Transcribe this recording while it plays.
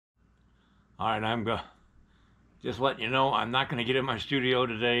All right, just letting you know I'm not going to get in my studio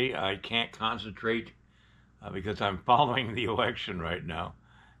today. I can't concentrate because I'm following the election right now.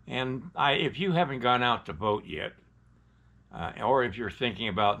 And if you haven't gone out to vote yet, or if you're thinking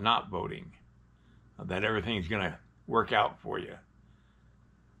about not voting, that everything's going to work out for you,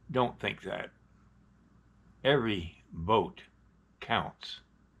 don't think that. Every vote counts,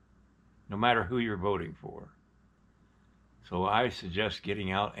 no matter who you're voting for. So I suggest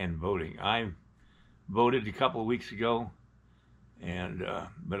getting out and voting. I voted a couple of weeks ago, and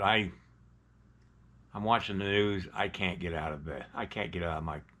but I'm watching the news. I can't get out of bed. I can't get out of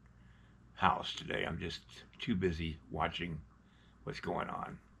my house today. I'm just too busy watching what's going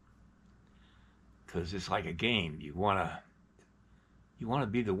on. Because it's like a game. You wanna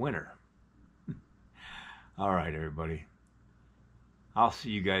be the winner. All right, everybody. I'll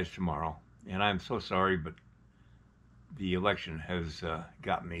see you guys tomorrow. And I'm so sorry, but the election has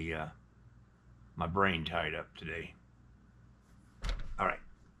got me my brain tied up today. All right.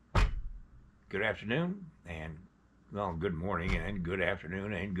 Good afternoon, and well, good morning, and good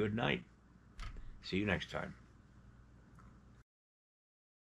afternoon, and good night. See you next time.